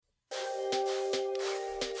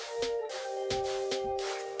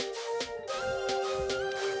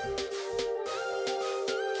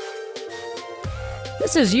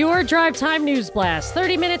This is your Drive Time News Blast.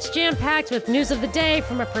 30 minutes jam-packed with news of the day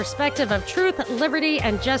from a perspective of truth, liberty,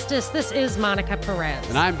 and justice. This is Monica Perez.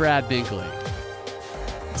 And I'm Brad Binkley.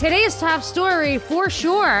 Today's top story, for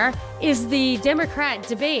sure, is the Democrat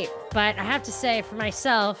debate. But I have to say, for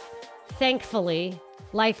myself, thankfully,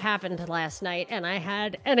 life happened last night, and I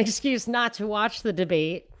had an excuse not to watch the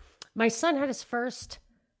debate. My son had his first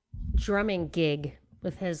drumming gig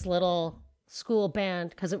with his little school band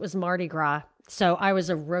because it was Mardi Gras. So I was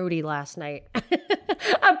a roadie last night.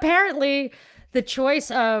 Apparently, the choice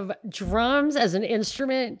of drums as an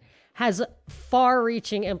instrument has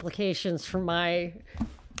far-reaching implications for my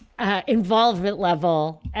involvement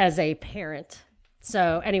level as a parent.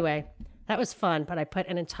 So anyway, that was fun, but I put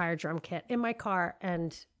an entire drum kit in my car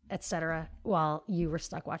and etc. while you were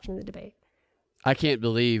stuck watching the debate. I can't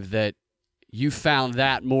believe that you found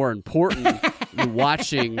that more important than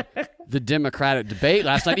watching the Democratic debate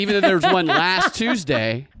last night, even though there was one last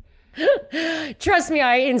Tuesday. Trust me,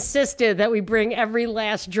 I insisted that we bring every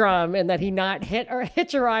last drum and that he not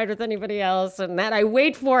hitch a ride with anybody else and that I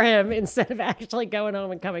wait for him instead of actually going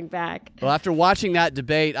home and coming back. Well, after watching that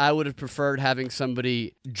debate, I would have preferred having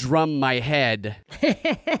somebody drum my head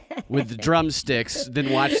with the drumsticks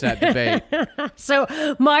than watch that debate. So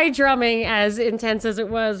my drumming, as intense as it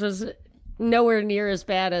was nowhere near as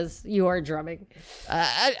bad as your drumming.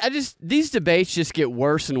 These debates just get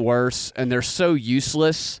worse and worse, and they're so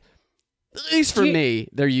useless. At least for me,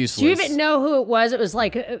 they're useless. Do you even know who it was? It was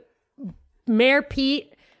like Mayor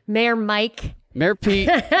Pete, Mayor Mike. Mayor Pete,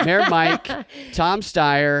 Mayor Mike, Tom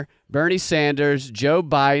Steyer, Bernie Sanders, Joe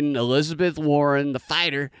Biden, Elizabeth Warren, the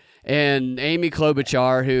fighter, and Amy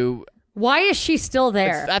Klobuchar, who... Why is she still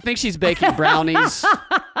there? I think she's baking brownies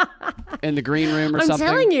in the green room or something.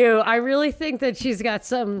 I'm telling you, I really think that she's got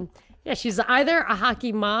some... Yeah, she's either a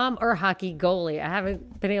hockey mom or a hockey goalie. I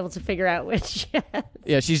haven't been able to figure out which yet.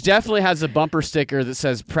 Yeah, she definitely has a bumper sticker that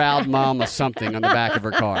says "Proud Mom" of something on the back of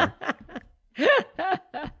her car.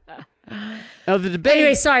 Now the debate.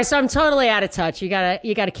 Anyway, sorry. So I'm totally out of touch. You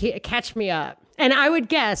gotta catch me up. And I would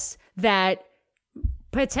guess that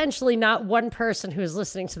potentially not one person who's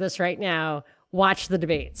listening to this right now watched the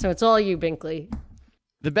debate. So it's all you, Binkley.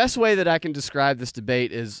 The best way that I can describe this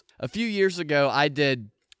debate is a few years ago I did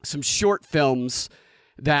some short films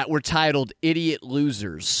that were titled Idiot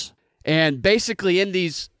Losers. And basically in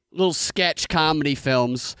these little sketch comedy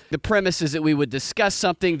films, the premise is that we would discuss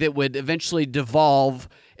something that would eventually devolve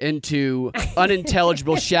into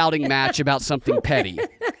unintelligible shouting match about something petty.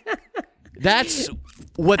 That's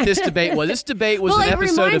what this debate was. This debate was an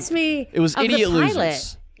episode of... It was Idiot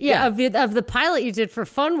Losers. Yeah, of the pilot you did for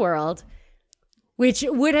Fun World, which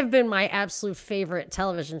would have been my absolute favorite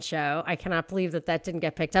television show. I cannot believe that didn't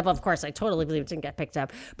get picked up. Of course, I totally believe it didn't get picked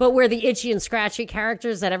up. But where the itchy and scratchy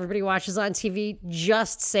characters that everybody watches on TV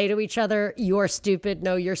just say to each other, "You're stupid.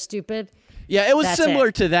 No, you're stupid." Yeah, it was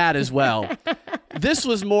similar to that as well. This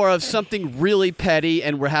was more of something really petty,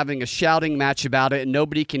 and we're having a shouting match about it, and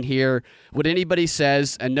nobody can hear what anybody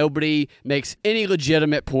says, and nobody makes any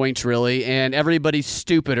legitimate points, really, and everybody's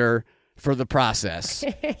stupider for the process.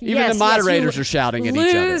 Even the moderators are shouting at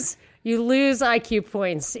each other. You lose IQ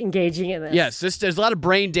points engaging in this. Yes, there's a lot of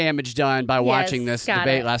brain damage done by watching this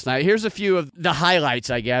debate last night. Here's a few of the highlights,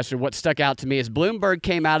 I guess, or what stuck out to me is Bloomberg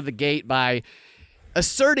came out of the gate by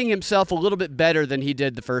asserting himself a little bit better than he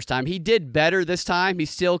did the first time. He did better this time. He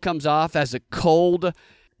still comes off as a cold,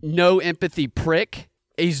 no empathy prick.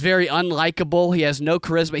 He's very unlikable. He has no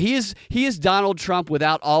charisma. He is Donald Trump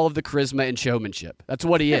without all of the charisma and showmanship. That's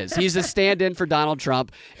what he is. He's a stand-in for Donald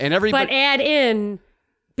Trump, and everybody. But add in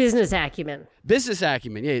business acumen. Business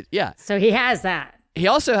acumen, yeah. So he has that. He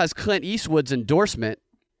also has Clint Eastwood's endorsement,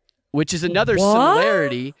 which is another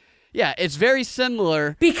similarity. Yeah, it's very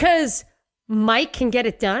similar because Mike can get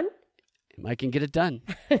it done. Mike can get it done.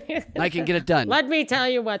 Mike can get it done. Let me tell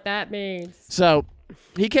you what that means. So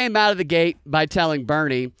he came out of the gate by telling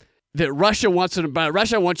Bernie that Russia wants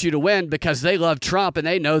you to win because they love Trump and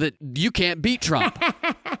they know that you can't beat Trump.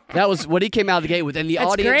 That was what he came out of the gate with, and the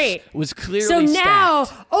audience was clearly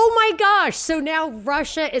stacked. Oh my gosh, so now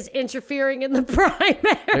Russia is interfering in the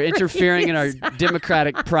primaries. They're interfering in our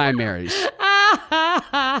Democratic primaries.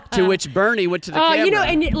 To which Bernie went to the camera.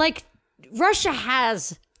 And like Russia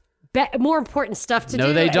has more important stuff to do.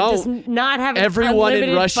 No, they don't. It does not have an Everyone unlimited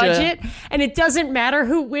in Russia, budget, and it doesn't matter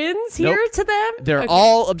who wins here to them. They're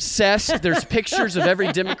all obsessed. There's pictures of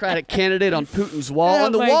every Democratic candidate on Putin's wall,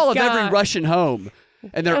 on the wall of every Russian home.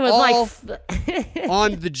 And they're all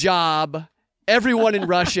on the job Everyone in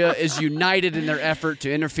Russia is united in their effort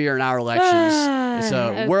to interfere in our elections.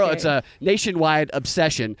 It's a nationwide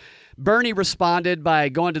obsession. Bernie responded by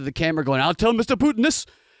going to the camera going, I'll tell Mr. Putin this.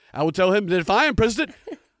 I will tell him that if I am president,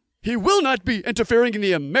 he will not be interfering in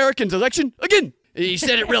the Americans' election again. He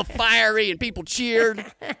said it real fiery, and people cheered.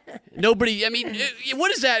 Nobody, I mean,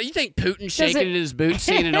 what is that? You think Putin's shaking in his boots,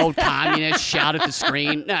 seeing an old communist shout at the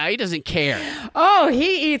screen? No, he doesn't care. Oh,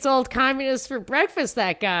 he eats old communists for breakfast,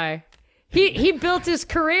 that guy. He built his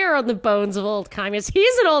career on the bones of old communists.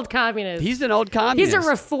 He's an old communist. He's an old communist. He's a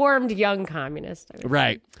reformed young communist.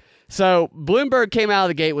 Right. So Bloomberg came out of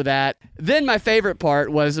the gate with that. Then my favorite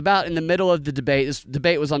part was about in the middle of the debate. This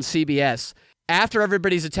debate was on CBS. After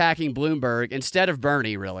everybody's attacking Bloomberg, instead of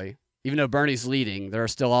Bernie, really, even though Bernie's leading, they're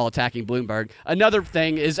still all attacking Bloomberg. Another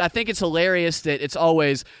thing is I think it's hilarious that it's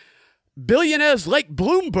always billionaires like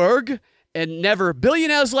Bloomberg and never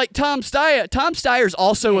billionaires like Tom Steyer. Tom Steyer's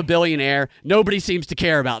also a billionaire. Nobody seems to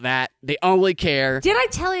care about that. They only care. Did I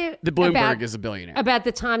tell you that Bloomberg is a billionaire? About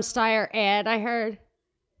the Tom Steyer ad I heard?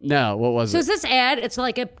 No, what was it? So it's this ad. It's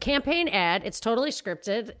like a campaign ad. It's totally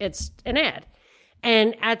scripted. It's an ad.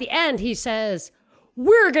 And at the end, he says,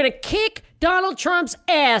 we're going to kick Donald Trump's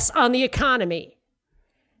ass on the economy.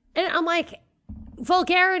 And I'm like,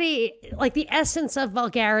 vulgarity, like the essence of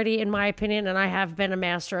vulgarity, in my opinion, and I have been a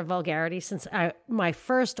master of vulgarity since my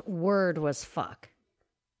first word was fuck.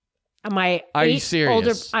 Are you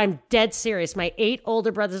serious? I'm dead serious. My 8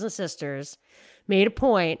 older brothers and sisters made a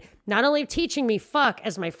point not only of teaching me fuck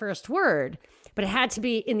as my first word, but it had to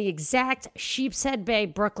be in the exact Sheepshead Bay,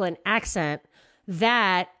 Brooklyn accent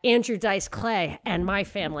that Andrew Dice Clay and my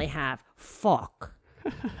family have. Fuck.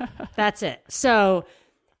 That's it. So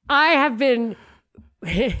I have been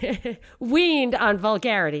weaned on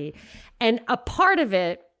vulgarity, and a part of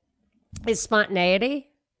it is spontaneity.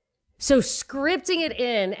 So scripting it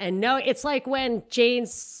in and knowing, it's like when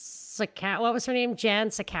what was her name? Jan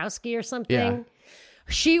Sikowski or something? Yeah.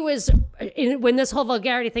 She was, when this whole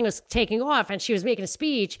vulgarity thing was taking off and she was making a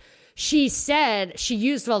speech, she said, she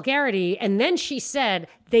used vulgarity, and then she said,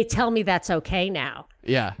 they tell me that's okay now.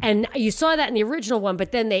 Yeah. And you saw that in the original one,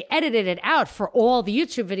 but then they edited it out for all the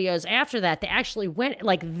YouTube videos after that. They actually went,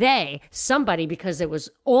 like somebody, because it was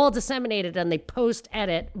all disseminated on the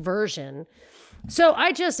post-edit version. So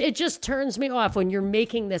it just turns me off when you're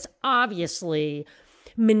making this obviously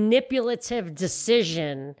manipulative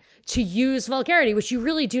decision to use vulgarity, which you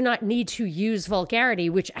really do not need to use vulgarity,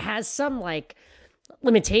 which has some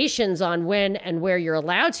limitations on when and where you're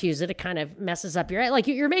allowed to use it. It kind of messes up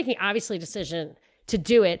you're making obviously a decision to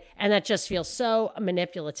do it, and that just feels so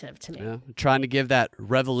manipulative to me. Yeah, trying to give that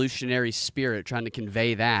revolutionary spirit, trying to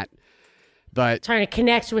convey that, but trying to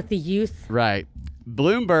connect with the youth. Right.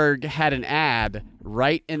 Bloomberg had an ad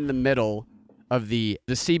right in the middle of the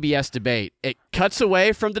CBS debate. It cuts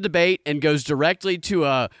away from the debate and goes directly to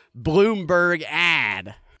a Bloomberg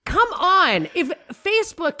ad. Come on. If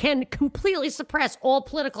Facebook can completely suppress all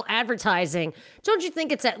political advertising, don't you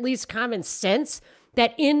think it's at least common sense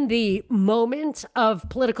that in the moment of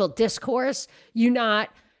political discourse, you not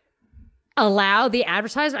allow the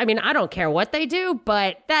advertisement? I mean, I don't care what they do,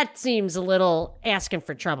 but that seems a little asking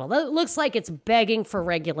for trouble. That looks like it's begging for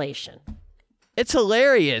regulation. It's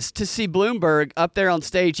hilarious to see Bloomberg up there on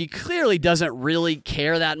stage. He clearly doesn't really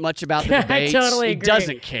care that much about the debates. I totally agree. He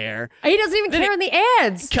doesn't care. He doesn't even care in the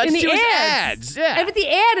ads. Cuts in the to his ads. Yeah. But the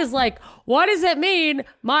ad is like, what does it mean?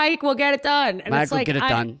 Mike will get it done. And Mike it's will like, get it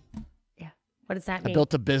done. Yeah. What does that mean? I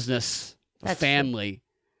built a business, a family. True.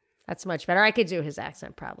 That's much better. I could do his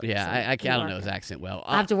accent probably. Yeah, I don't know his accent well.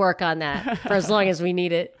 I'll have to work on that for as long as we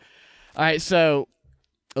need it. All right, so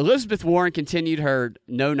Elizabeth Warren continued her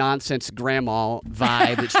no-nonsense grandma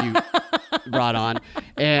vibe that she brought on.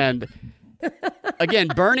 And again,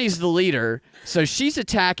 Bernie's the leader, so she's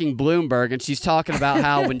attacking Bloomberg, and she's talking about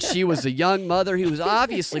how when she was a young mother who was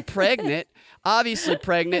obviously pregnant,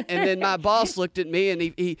 and then my boss looked at me,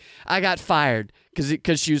 and I got fired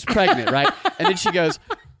because she was pregnant, right? And then she goes,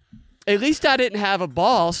 at least I didn't have a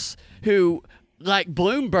boss who, like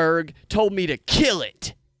Bloomberg, told me to kill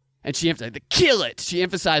it. And she emphasized kill it. She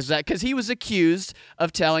emphasized that because he was accused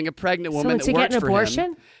of telling a pregnant woman that works for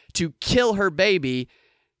him to kill her baby,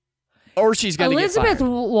 or she's going to get fired. Elizabeth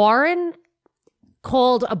Warren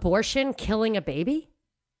called abortion killing a baby?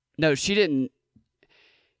 No, she didn't.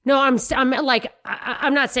 No, I'm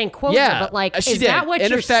not saying quote her, but is did. That what in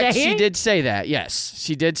you're effect, saying? she did say that. Yes,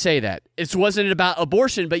 she did say that. It wasn't about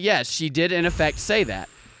abortion, but yes, she did in effect say that.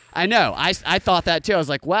 I know. I thought that too. I was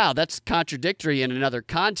like, wow, that's contradictory in another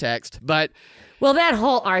context. But well, that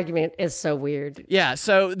whole argument is so weird. yeah,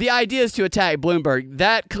 so the idea is to attack Bloomberg.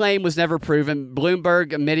 That claim was never proven.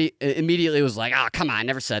 Bloomberg immediately was like, oh, come on, I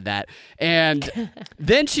never said that. And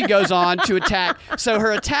then she goes on to attack. So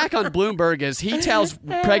her attack on Bloomberg is he tells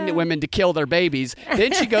pregnant women to kill their babies.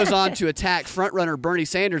 Then she goes on to attack frontrunner Bernie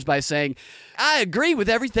Sanders by saying, I agree with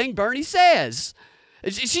everything Bernie says.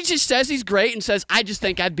 She just says he's great and says, I just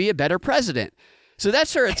think I'd be a better president. So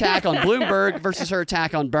that's her attack on Bloomberg versus her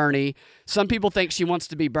attack on Bernie. Some people think she wants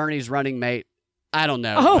to be Bernie's running mate. I don't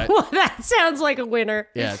know. Oh, well, that sounds like a winner.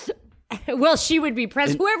 Yeah. Well, she would be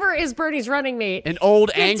president. Whoever is Bernie's running mate. An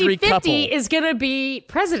old angry couple. 50-50 is going to be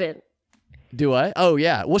president. Do I? Oh,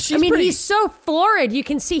 yeah. Well, he's so florid. You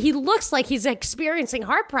can see he looks like he's experiencing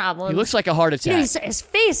heart problems. He looks like a heart attack. His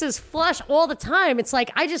face is flush all the time. It's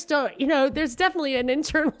like, I just don't, there's definitely an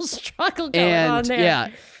internal struggle going on there. Yeah,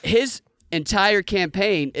 his entire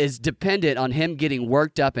campaign is dependent on him getting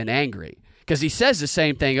worked up and angry. Because he says the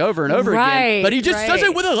same thing over and over again, but he just says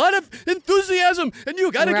it with a lot of enthusiasm, and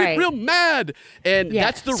you got to get real mad. And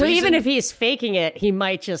that's the reason. So even if he's faking it, he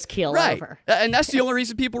might just keel over. And that's the only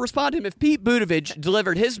reason people respond to him. If Pete Buttigieg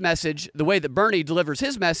delivered his message the way that Bernie delivers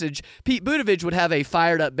his message, Pete Buttigieg would have a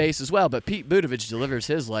fired-up base as well. But Pete Buttigieg delivers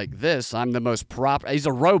his like this. I'm the most proper. He's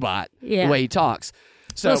a robot the way he talks.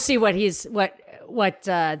 So we'll see what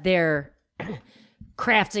they're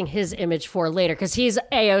crafting his image for later, because he's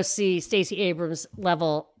AOC, Stacey Abrams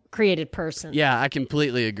level created person. Yeah, I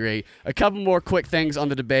completely agree. A couple more quick things on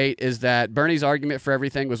the debate is that Bernie's argument for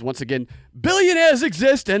everything was once again, billionaires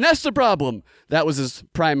exist and that's the problem. That was his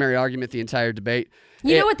primary argument the entire debate.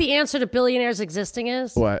 You know what the answer to billionaires existing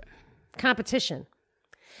is? What? Competition.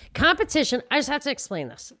 Competition, I just have to explain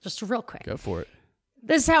this just real quick. Go for it.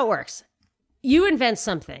 This is how it works. You invent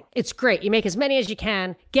something. It's great. You make as many as you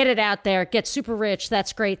can, get it out there, get super rich.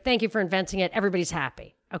 That's great. Thank you for inventing it. Everybody's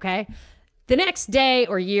happy. Okay? The next day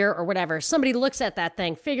or year or whatever, somebody looks at that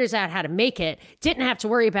thing, figures out how to make it, didn't have to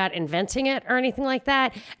worry about inventing it or anything like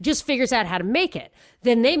that, just figures out how to make it.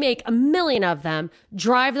 Then they make 1 million of them,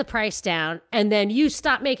 drive the price down, and then you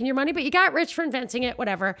stop making your money, but you got rich for inventing it,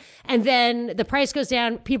 whatever. And then the price goes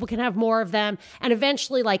down, people can have more of them, and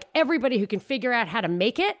eventually, like, everybody who can figure out how to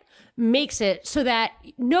make it makes it so that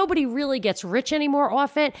nobody really gets rich anymore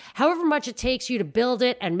off it. However much it takes you to build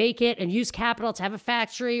it and make it and use capital to have a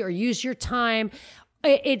factory or use your time,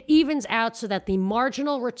 it evens out so that the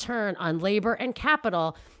marginal return on labor and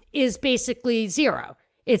capital is basically zero.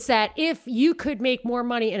 It's that if you could make more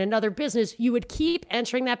money in another business, you would keep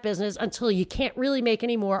entering that business until you can't really make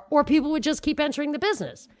any more, or people would just keep entering the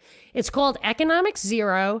business. It's called economic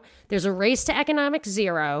zero. There's a race to economic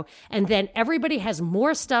zero, and then everybody has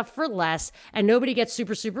more stuff for less, and nobody gets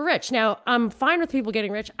super, super rich. Now, I'm fine with people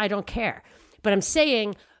getting rich. I don't care. But I'm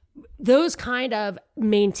saying those kind of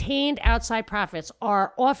maintained outside profits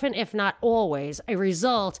are often, if not always, a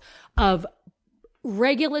result of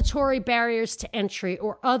regulatory barriers to entry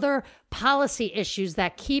or other policy issues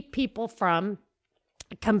that keep people from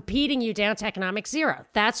competing you down to economic zero.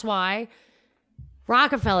 That's why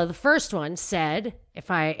Rockefeller, the first one, said, if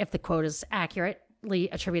the quote is accurately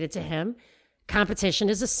attributed to him, competition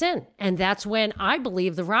is a sin. And that's when I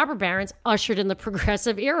believe the robber barons ushered in the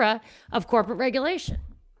progressive era of corporate regulation.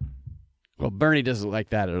 Well, Bernie doesn't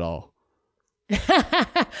like that at all.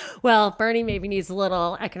 Well, Bernie maybe needs a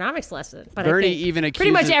little economics lesson, but Bernie I think even accuses,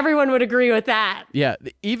 pretty much everyone would agree with that. Yeah,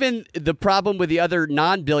 even the problem with the other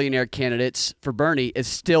non-billionaire candidates for Bernie is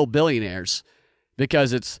still billionaires,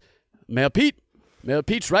 because it's Mayor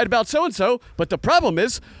Pete's right about so-and-so, but the problem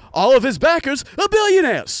is all of his backers are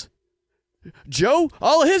billionaires. Joe,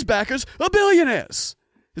 all of his backers are billionaires.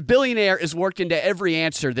 The billionaire is worked into every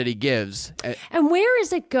answer that he gives. And where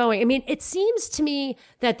is it going? I mean, it seems to me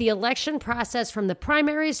that the election process, from the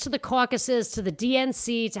primaries to the caucuses to the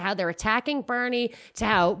DNC to how they're attacking Bernie to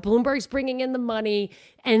how Bloomberg's bringing in the money,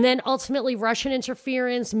 and then ultimately Russian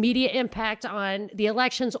interference, media impact on the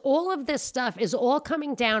elections, all of this stuff is all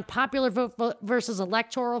coming down, popular vote versus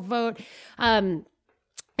electoral vote,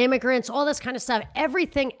 immigrants, all this kind of stuff.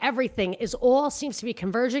 Everything is all seems to be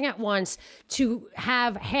converging at once to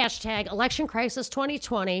have hashtag election crisis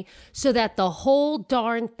 2020 so that the whole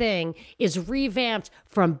darn thing is revamped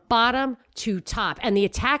from bottom to top. And the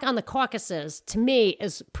attack on the caucuses, to me,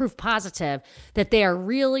 is proof positive that they are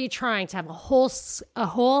really trying to have a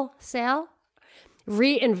wholesale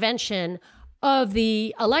reinvention of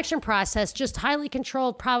the election process, just highly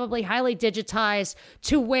controlled, probably highly digitized,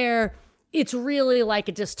 to where it's really like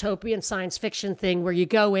a dystopian science fiction thing where you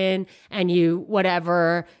go in and you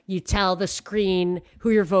tell the screen who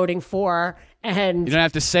you're voting for, and you don't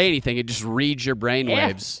have to say anything. It just reads your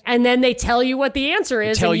brainwaves. And then they tell you what the answer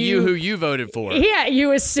is. Tell you who you voted for. Yeah,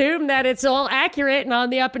 you assume that it's all accurate and on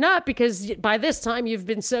the up and up because by this time you've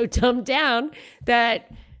been so dumbed down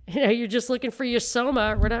that you're just looking for your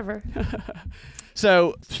soma or whatever.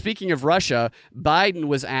 So, speaking of Russia, Biden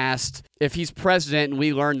was asked if he's president, and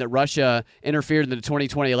we learned that Russia interfered in the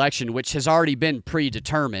 2020 election, which has already been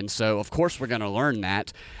predetermined, so of course we're going to learn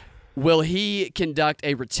that. Will he conduct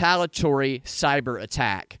a retaliatory cyber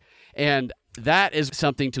attack? And that is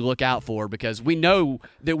something to look out for because we know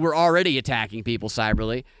that we're already attacking people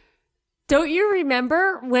cyberly. Don't you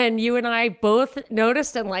remember when you and I both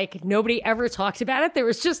noticed and nobody ever talked about it? There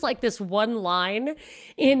was just this one line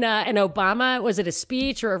in an Obama, was it a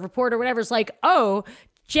speech or a report or whatever? It's like, oh,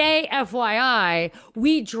 JFYI,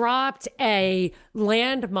 we dropped a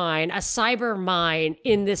landmine, a cyber mine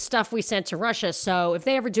in this stuff we sent to Russia. So if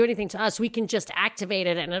they ever do anything to us, we can just activate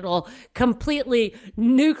it and it'll completely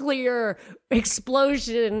nuclear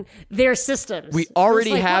explosion their systems. We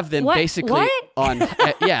already have them basically on,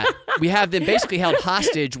 we have them basically held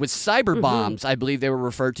hostage with cyber bombs, I believe they were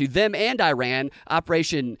referred to, them and Iran,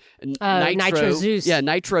 Operation Nitro Zeus. Yeah,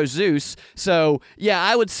 Nitro Zeus. So, yeah,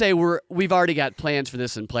 I would say we've already got plans for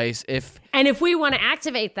this in place. And if we want to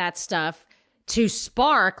activate that stuff to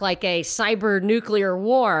spark a cyber nuclear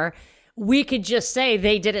war, we could just say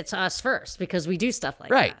they did it to us first because we do stuff like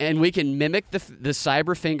that. Right, and we can mimic the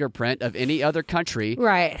cyber fingerprint of any other country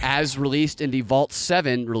as released in the Vault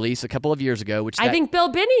 7 release a couple of years ago. Which I think Bill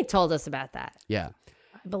Binney told us about that. Yeah.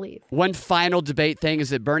 I believe. One final debate thing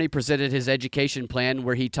is that Bernie presented his education plan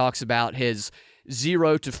where he talks about his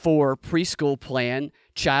 0 to 4 preschool plan,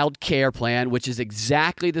 child care plan, which is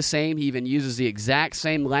exactly the same. He even uses the exact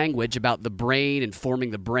same language about the brain and forming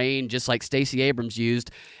the brain, just like Stacey Abrams used.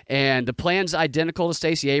 And the plan's identical to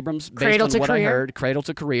Stacey Abrams, based on what I heard, cradle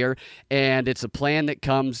to career. And it's a plan that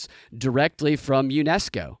comes directly from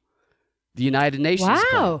UNESCO, the United Nations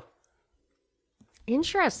plan.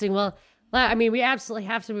 Interesting. Well, I mean, we absolutely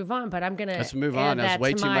have to move on, but I'm going to Let's move on. That's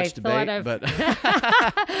way too much debate. But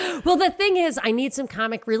well, the thing is, I need some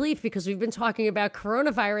comic relief because we've been talking about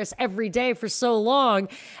coronavirus every day for so long,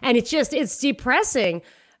 and it's depressing.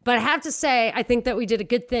 But I have to say, I think that we did a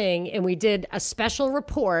good thing, and we did a special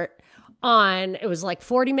report on, it was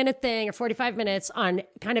 40-minute thing or 45 minutes on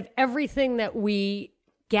kind of everything that we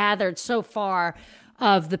gathered so far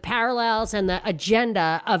of the parallels and the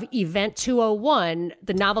agenda of Event 201,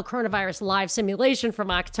 the novel coronavirus live simulation from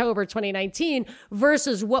October 2019,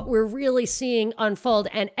 versus what we're really seeing unfold.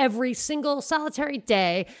 And every single solitary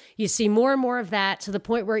day, you see more and more of that, to the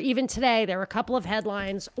point where even today, there were a couple of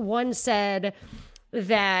headlines. One said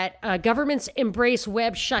that governments embrace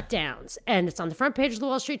web shutdowns, and it's on the front page of the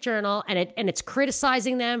Wall Street Journal, and it's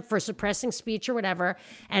criticizing them for suppressing speech or whatever.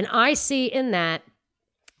 And I see in that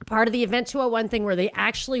part of the Event 201 thing where they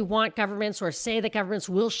actually want governments, or say that governments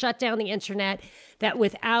will shut down the internet, that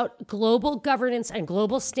without global governance and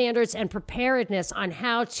global standards and preparedness on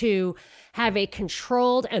how to have a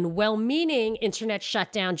controlled and well-meaning internet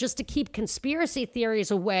shutdown just to keep conspiracy theories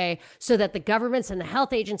away so that the governments and the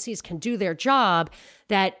health agencies can do their job,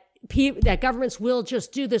 that governments will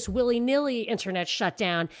just do this willy-nilly internet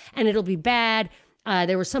shutdown and it'll be bad.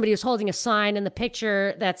 There was somebody who was holding a sign in the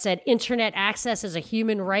picture that said internet access is a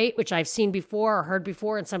human right, which I've seen before or heard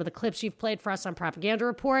before in some of the clips you've played for us on Propaganda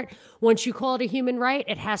Report. Once you call it a human right,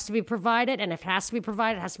 it has to be provided. And if it has to be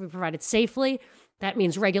provided, it has to be provided safely. That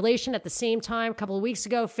means regulation. At the same time, a couple of weeks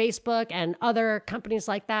ago, Facebook and other companies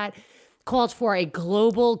like that called for a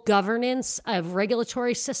global governance of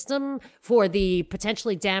regulatory system for the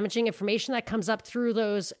potentially damaging information that comes up through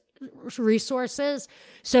those resources.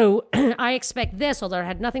 So I expect this, although it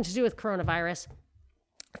had nothing to do with coronavirus,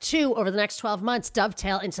 to, over the next 12 months,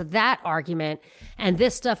 dovetail into that argument. And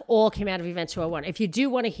this stuff all came out of Event 201. If you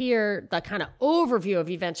do want to hear the kind of overview of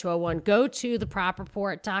Event 201, go to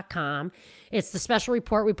thepropreport.com. It's the special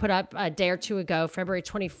report we put up a day or two ago, February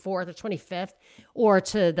 24th or 25th, or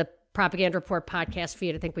to the Propaganda Report podcast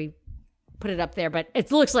feed. I think we put it up there, but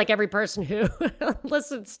it looks like every person who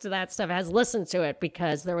listens to that stuff has listened to it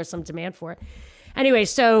because there was some demand for it. Anyway,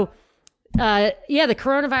 so the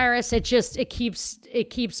coronavirus, it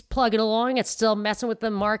keeps plugging along. It's still messing with the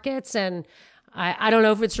markets, and I don't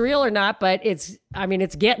know if it's real or not, but it's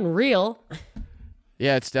getting real.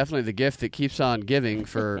 Yeah, it's definitely the gift that keeps on giving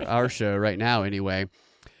for our show right now anyway.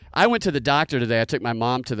 I went to the doctor today. I took my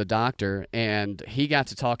mom to the doctor, and he got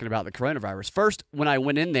to talking about the coronavirus. First, when I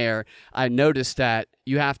went in there, I noticed that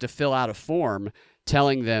you have to fill out a form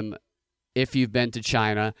telling them if you've been to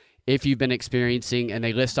China, if you've been experiencing, and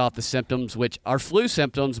they list off the symptoms, which are flu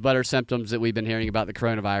symptoms, but are symptoms that we've been hearing about the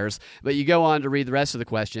coronavirus. But you go on to read the rest of the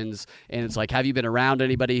questions, and it's like, have you been around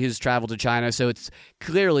anybody who's traveled to China? So it's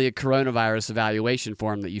clearly a coronavirus evaluation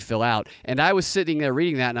form that you fill out. And I was sitting there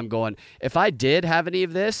reading that, and I'm going, if I did have any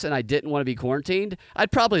of this and I didn't want to be quarantined,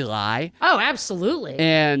 I'd probably lie. Oh, absolutely.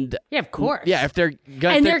 And yeah, of course. Yeah, if they're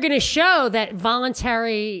going to show that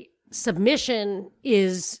voluntary submission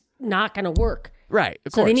is not going to work. Right,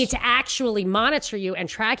 of so course. They need to actually monitor you and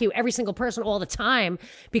track you, every single person, all the time,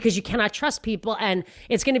 because you cannot trust people. And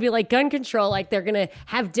it's going to be like gun control. Like they're going to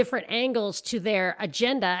have different angles to their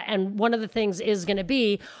agenda. And one of the things is going to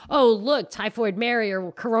be, oh, look, Typhoid Mary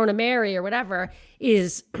or Corona Mary or whatever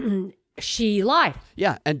is she lied.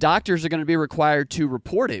 Yeah, and doctors are going to be required to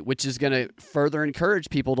report it, which is going to further encourage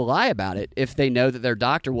people to lie about it if they know that their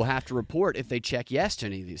doctor will have to report if they check yes to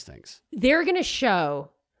any of these things. They're going to show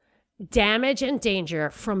damage and danger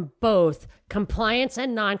from both compliance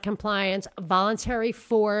and non-compliance, voluntary,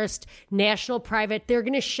 forced, national, private. They're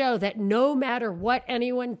going to show that no matter what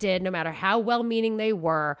anyone did, no matter how well-meaning they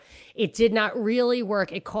were, it did not really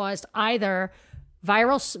work. It caused either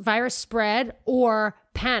virus spread or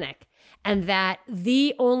panic, and that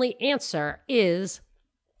the only answer is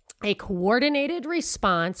a coordinated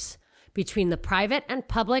response between the private and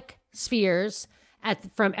public spheres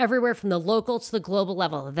from everywhere, from the local to the global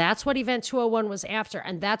level. That's what Event 201 was after.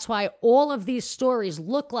 And that's why all of these stories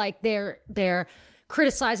look like they're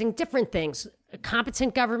criticizing different things.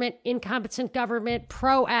 Competent government, incompetent government,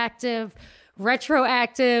 proactive,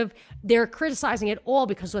 retroactive. They're criticizing it all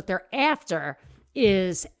because what they're after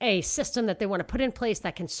is a system that they want to put in place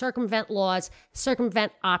that can circumvent laws,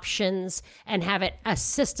 circumvent options, and have it a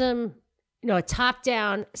system, a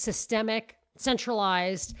top-down, systemic,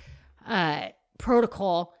 centralized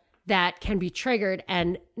protocol that can be triggered,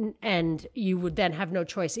 and you would then have no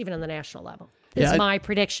choice even on the national level. Is my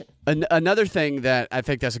prediction. Another thing that I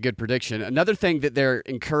think that's a good prediction. Another thing that they're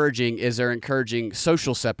encouraging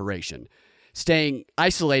social separation,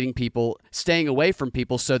 isolating people, staying away from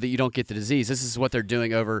people so that you don't get the disease. This is what they're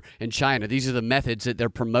doing over in China. These are the methods that they're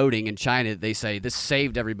promoting in China. They say this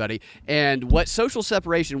saved everybody. And what social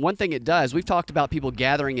separation, one thing it does, we've talked about people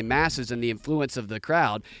gathering in masses and the influence of the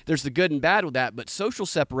crowd. There's the good and bad with that, but social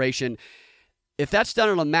separation, if that's done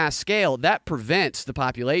on a mass scale, that prevents the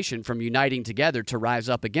population from uniting together to rise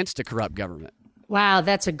up against a corrupt government. Wow,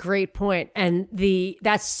 that's a great point. And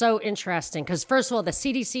that's so interesting because, first of all, the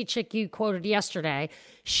CDC chick you quoted yesterday,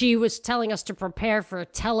 she was telling us to prepare for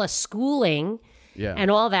teleschooling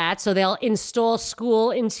and all that. So they'll install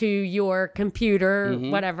school into your computer,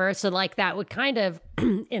 whatever. So like that would kind of,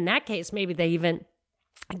 in that case, maybe they even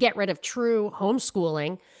get rid of true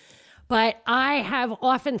homeschooling. But I have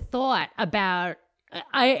often thought about,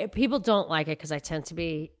 people don't like it because I tend to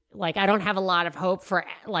be, like, I don't have a lot of hope for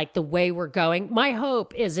like the way we're going. My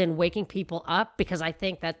hope is in waking people up because I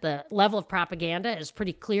think that the level of propaganda is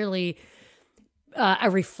pretty clearly a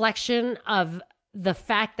reflection of the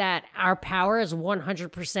fact that our power is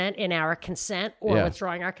 100% in our consent or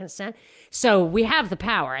withdrawing our consent. So we have the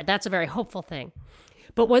power. That's a very hopeful thing.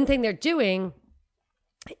 But one thing they're doing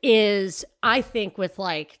is, I think with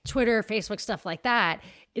like Twitter, Facebook, stuff like that,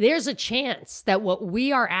 there's a chance that what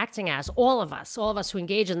we are acting as, all of us who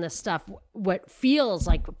engage in this stuff, what feels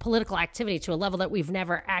like political activity to a level that we've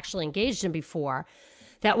never actually engaged in before,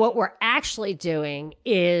 that what we're actually doing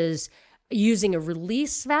is using a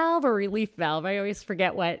release valve or relief valve. I always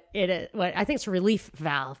forget what it is. I think it's a relief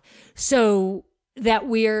valve. So that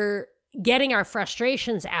we're getting our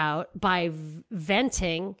frustrations out by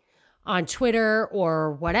venting on Twitter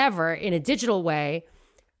or whatever in a digital way.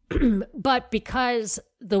 But because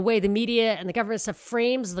the way the media and the government stuff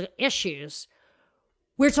frames the issues,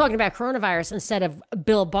 we're talking about coronavirus instead of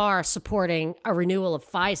Bill Barr supporting a renewal of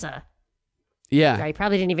FISA. Yeah. Right? You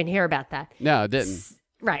probably didn't even hear about that. No, it didn't.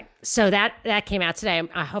 Right. So that came out today.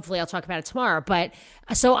 Hopefully I'll talk about it tomorrow. But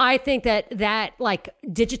so I think that like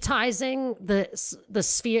digitizing the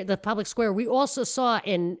sphere, the public square, we also saw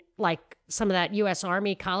in like some of that U.S.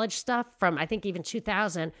 Army college stuff from, I think, even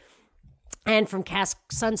 2000, and from Cass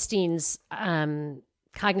Sunstein's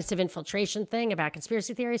cognitive infiltration thing about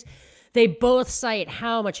conspiracy theories. They both cite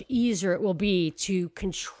how much easier it will be to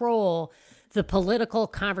control the political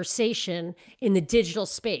conversation in the digital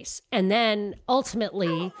space. And then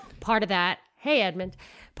ultimately, part of that, hey, Edmund,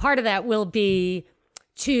 part of that will be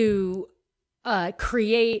to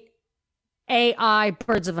create AI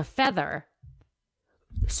birds of a feather.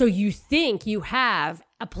 So you think you have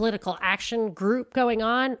a political action group going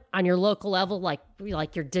on your local level, like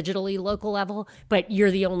your digitally local level, but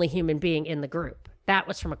you're the only human being in the group. That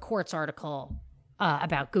was from a Quartz article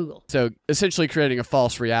about Google. So essentially creating a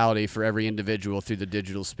false reality for every individual through the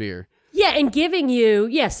digital sphere. Yeah, and giving you,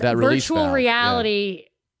 that virtual reality,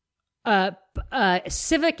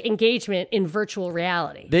 civic engagement in virtual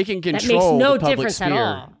reality. They can control that makes no the public difference sphere at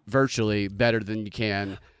all. virtually better than you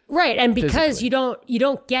can. Right, and because physically.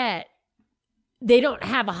 they don't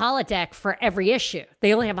have a holodeck for every issue.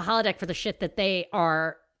 They only have a holodeck for the shit that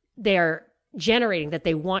they're generating, that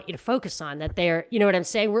they want you to focus on, that they're, you know what I'm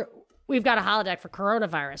saying? We've got a holodeck for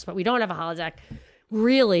coronavirus, but we don't have a holodeck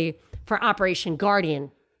really for Operation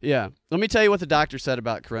Guardian. Yeah. Let me tell you what the doctor said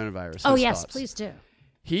about coronavirus. Oh, his yes, thoughts. please do.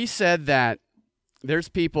 He said that there's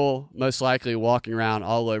people most likely walking around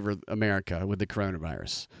all over America with the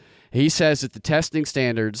coronavirus. He says that the testing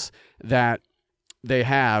standards that they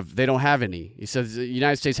don't have any. He says the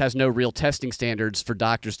United States has no real testing standards for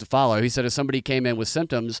doctors to follow. He said if somebody came in with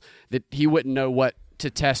symptoms, that he wouldn't know what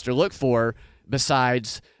to test or look for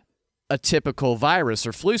besides a typical virus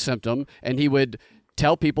or flu symptom, and he would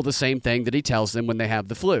tell people the same thing that he tells them when they have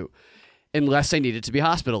the flu, unless they needed to be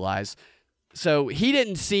hospitalized. So he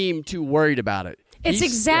didn't seem too worried about it. It's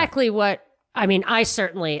exactly what,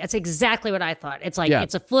 it's exactly what I thought. It's like,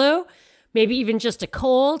 it's a flu, maybe even just a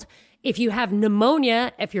cold. If you have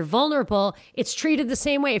pneumonia, if you're vulnerable, it's treated the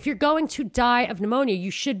same way. If you're going to die of pneumonia, you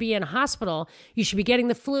should be in a hospital. You should be getting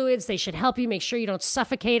the fluids. They should help you make sure you don't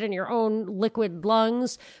suffocate in your own liquid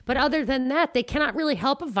lungs. But other than that, they cannot really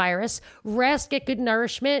help a virus. Rest, get good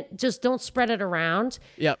nourishment. Just don't spread it around.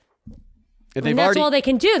 Yep. And that's all they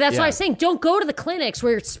can do. That's why I'm saying don't go to the clinics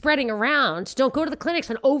where it's spreading around. Don't go to the clinics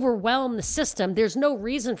and overwhelm the system. There's no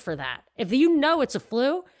reason for that. If you know it's a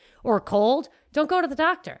flu or a cold, don't go to the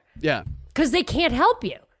doctor. Yeah. Because they can't help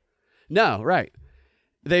you. No, right.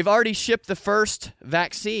 They've already shipped the first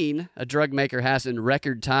vaccine. A drug maker has in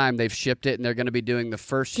record time. They've shipped it, and they're going to be doing the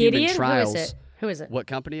first human trials. Who is it? What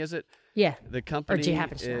company is it? Yeah. The company or do you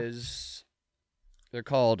happen to know? They're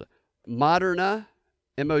called Moderna,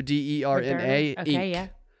 Moderna, Okay, Inc. yeah.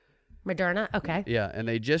 Moderna, okay. Yeah, and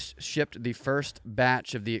they just shipped the first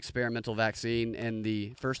batch of the experimental vaccine, and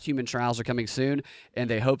the first human trials are coming soon, and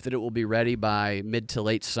they hope that it will be ready by mid to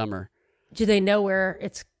late summer. Do they know where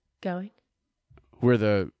it's going?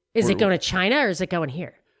 Is it going to China or is it going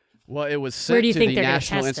here? Well, it was sent to the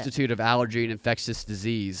National test Institute of Allergy and Infectious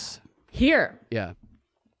Disease. Here? Yeah.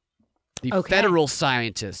 The federal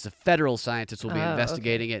scientists will be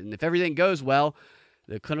investigating it, and if everything goes well,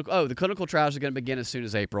 the clinical trials are going to begin as soon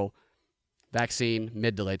as April. Vaccine,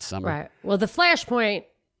 mid to late summer. Right. Well, the flashpoint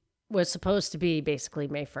was supposed to be basically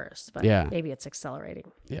May 1st, but maybe it's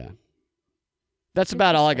accelerating. Yeah. That's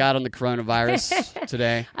about all I got on the coronavirus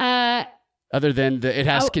today. Other than it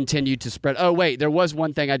has continued to spread. Oh, wait, there was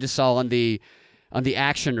one thing I just saw on the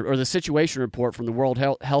action or the situation report from the World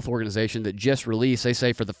Health Organization that just released. They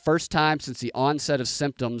say for the first time since the onset of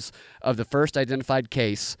symptoms of the first identified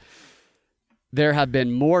case, there have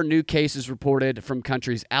been more new cases reported from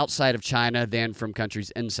countries outside of China than from countries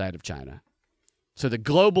inside of China. So the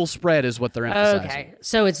global spread is what they're emphasizing. Okay,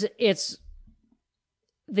 so it's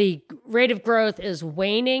the rate of growth is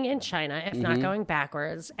waning in China, if not going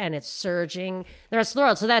backwards, and it's surging the rest of the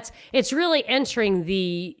world. So it's really entering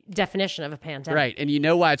the definition of a pandemic. Right, and you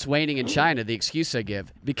know why it's waning in China, the excuse they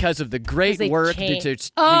give? Because of the great work the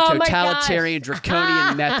totalitarian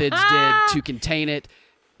draconian methods did to contain it.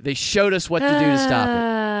 They showed us what to do to stop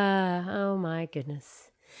it. Oh, my goodness.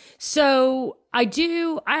 So I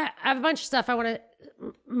have a bunch of stuff I want to,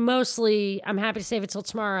 mostly, I'm happy to save it till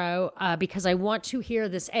tomorrow because I want to hear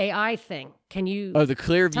this AI thing. Can you the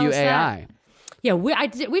Clearview AI. That? Yeah,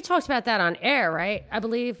 we talked about that on air, right? I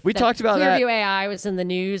believe. We talked about that. Clearview AI was in the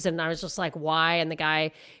news, and I was just like, why? And the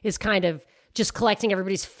guy is kind of just collecting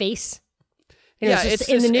everybody's face. It's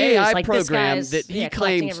in this the news, AI like program that he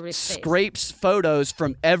claims scrapes photos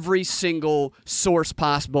from every single source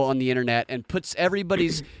possible on the internet and puts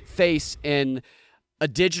everybody's face in a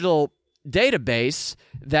digital database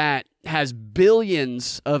that has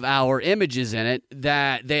billions of our images in it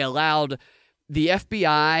that they allowed the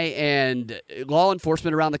FBI and law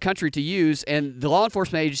enforcement around the country to use, and the law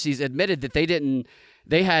enforcement agencies admitted that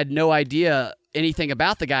they had no idea anything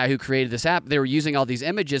about the guy who created this app. They were using all these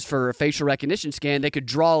images for a facial recognition scan. They could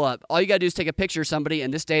draw up. All you got to do is take a picture of somebody,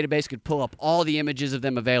 and this database could pull up all the images of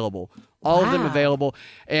them available. All of them available.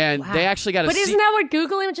 And they actually got to But isn't that what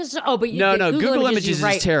Google Images... Oh, but Google Images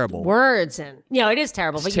is terrible. Words in. It is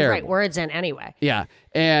terrible, but terrible. You write words in anyway. Yeah,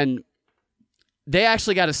 and they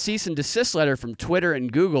actually got a cease and desist letter from Twitter and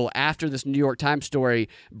Google after this New York Times story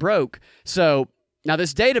broke. So... Now,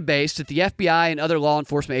 this database that the FBI and other law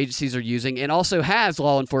enforcement agencies are using and also has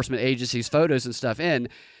law enforcement agencies' photos and stuff in,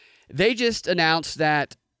 They just announced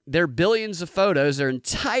that their billions of photos, their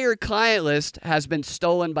entire client list, has been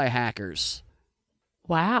stolen by hackers.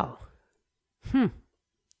 Wow.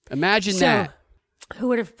 Imagine that. Who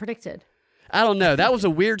would have predicted? I don't know. That was a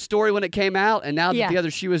weird story when it came out, and now that Yeah. the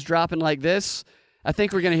other shoe is dropping like this, I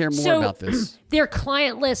think we're going to hear more about this. Their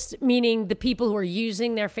client list, meaning the people who are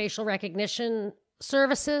using their facial recognition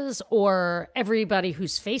services, or everybody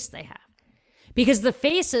whose face they have? Because the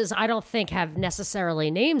faces, I don't think, have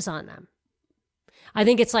necessarily names on them. I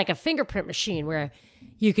think it's like a fingerprint machine where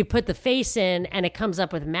you could put the face in and it comes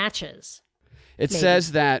up with matches. It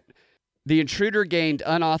says that the intruder gained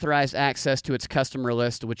unauthorized access to its customer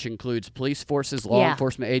list, which includes police forces, law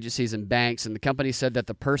enforcement agencies, and banks. And the company said that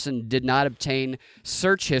the person did not obtain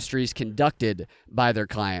search histories conducted by their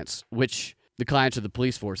clients, which the clients are the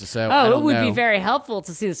police forces. So it would be very helpful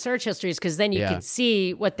to see the search histories, because then you can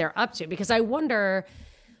see what they're up to. Because I wonder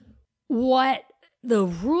what the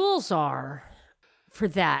rules are for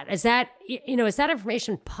that. Is that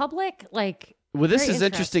information public? Well, this is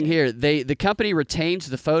interesting here. The company retains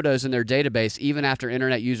the photos in their database even after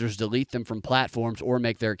internet users delete them from platforms or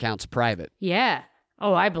make their accounts private. Yeah.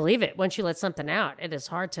 Oh, I believe it. Once you let something out, it is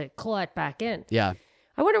hard to claw it back in. Yeah.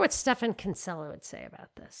 I wonder what Stefan Kinsella would say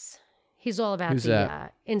about this. He's all about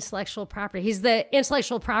intellectual property. He's the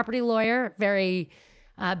intellectual property lawyer, very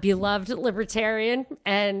beloved libertarian,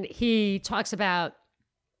 and he talks about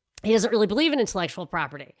he doesn't really believe in intellectual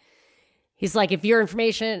property. He's like, if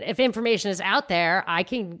information is out there,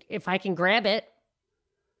 if I can grab it,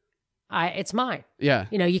 it's mine. Yeah.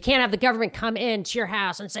 You can't have the government come into your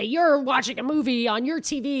house and say, you're watching a movie on your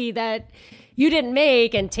TV that you didn't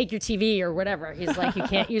make, and take your TV or whatever. He's like, you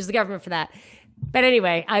can't use the government for that. But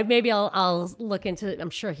anyway, I'll look into it. I'm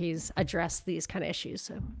sure he's addressed these kind of issues,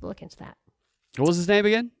 so we'll look into that. What was his name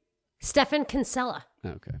again? Stefan Kinsella.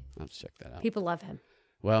 Okay, I'll have to check that out. People love him.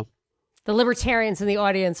 Well, the libertarians in the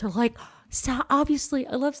audience are like, obviously,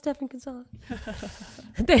 I love Stefan Kinsella.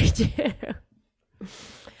 They do.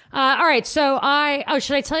 All right, so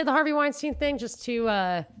should I tell you the Harvey Weinstein thing just to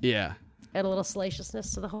add a little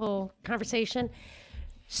salaciousness to the whole conversation?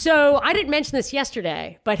 So I didn't mention this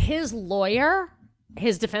yesterday, but his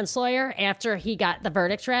defense lawyer, after he got the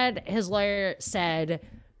verdict read, his lawyer said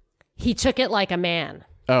he took it like a man.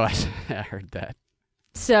 Oh, I heard that.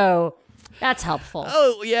 So that's helpful.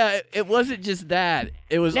 Oh, yeah. It wasn't just that.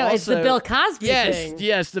 It was also... it's the Bill Cosby thing.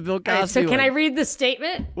 Yes, the Bill Cosby so can one. I read the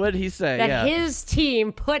statement? What did he say? That his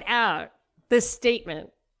team put out this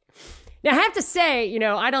statement. Now, I have to say,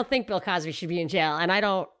 I don't think Bill Cosby should be in jail. And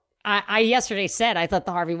I yesterday said I thought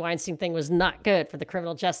the Harvey Weinstein thing was not good for the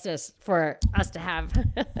criminal justice, for us to have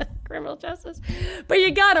criminal justice. But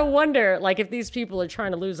you got to wonder, if these people are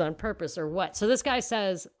trying to lose on purpose or what. So this guy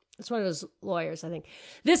says... It's one of those lawyers, I think.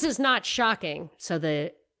 This is not shocking. So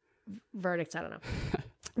the verdicts, I don't know.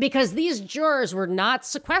 Because these jurors were not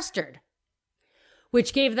sequestered,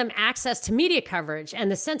 which gave them access to media coverage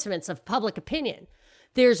and the sentiments of public opinion.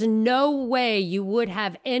 There's no way you would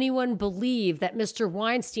have anyone believe that Mr.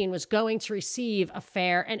 Weinstein was going to receive a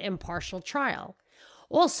fair and impartial trial.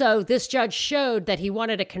 Also, this judge showed that he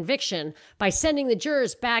wanted a conviction by sending the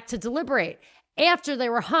jurors back to deliberate after they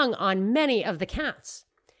were hung on many of the counts.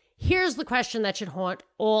 Here's the question that should haunt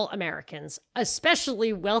all Americans,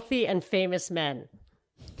 especially wealthy and famous men.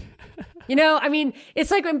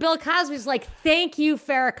 It's like when Bill Cosby's like, thank you,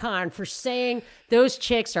 Farrakhan, for saying those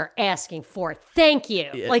chicks are asking for it. Thank you.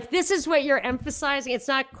 Yeah. This is what you're emphasizing. It's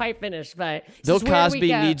not quite finished, but... Bill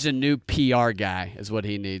Cosby needs a new PR guy, is what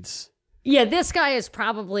he needs. Yeah, this guy is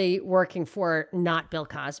probably working for not Bill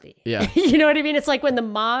Cosby. Yeah. You know what I mean? It's like when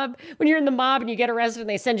you're in the mob and you get arrested and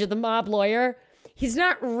they send you the mob lawyer... He's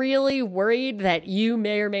not really worried that you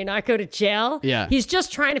may or may not go to jail. Yeah. He's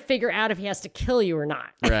just trying to figure out if he has to kill you or not.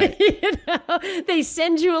 Right. They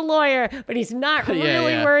send you a lawyer, but he's not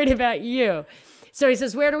really worried about you. So he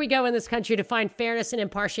says, where do we go in this country to find fairness and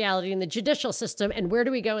impartiality in the judicial system? And where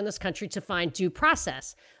do we go in this country to find due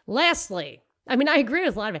process? Lastly, I agree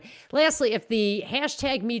with a lot of it. Lastly, if the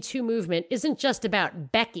 #MeToo movement isn't just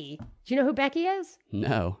about Becky, do you know who Becky is?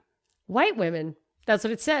 No. White women. That's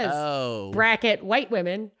what it says. Oh. Bracket, white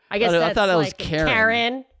women. I guess that's I thought it was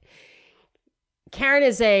Karen. Karen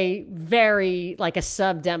is a very, a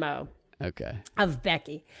sub-demo of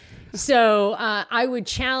Becky. So I would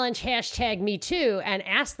challenge #MeToo and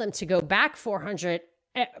ask them to go back 400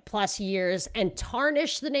 plus years and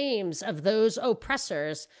tarnish the names of those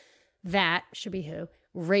oppressors that, should be who,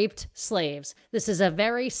 raped slaves. This is a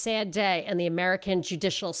very sad day in the American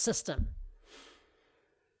judicial system.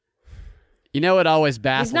 You know what always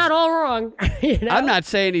baffles? He's not all wrong. I'm not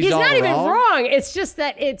saying he's all wrong. He's not even wrong. It's just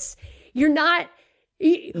that you're not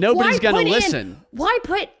Nobody's going to listen. Why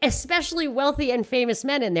put especially wealthy and famous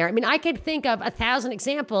men in there? I mean, I could think of 1,000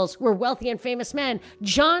 examples where wealthy and famous men.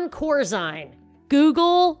 John Corzine.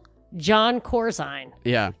 Google John Corzine.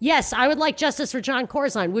 Yeah. Yes, I would like justice for John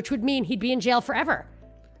Corzine, which would mean he'd be in jail forever.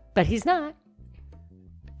 But he's not.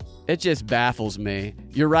 It just baffles me.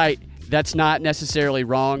 You're right. That's not necessarily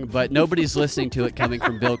wrong, but nobody's listening to it coming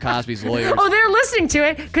from Bill Cosby's lawyers. Oh, they're listening to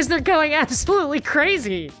it because they're going absolutely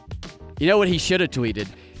crazy. You know what he should have tweeted?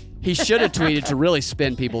 He should have tweeted to really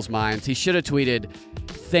spin people's minds. He should have tweeted,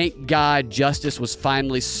 "Thank God justice was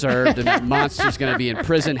finally served and that monster's going to be in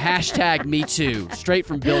prison. #MeToo." Straight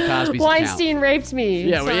from Bill Cosby's Weinstein account. raped me.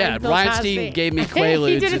 Yeah, well, yeah. Weinstein Cosby. gave me Quaaludes.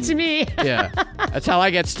 He did it to me. Yeah, that's how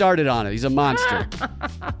I got started on it. He's a monster.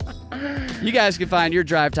 You guys can find your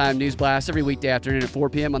Drive Time News Blast every weekday afternoon at 4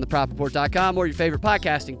 p.m. on thepropreport.com or your favorite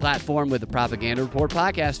podcasting platform with the Propaganda Report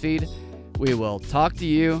podcast feed. We will talk to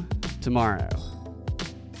you tomorrow.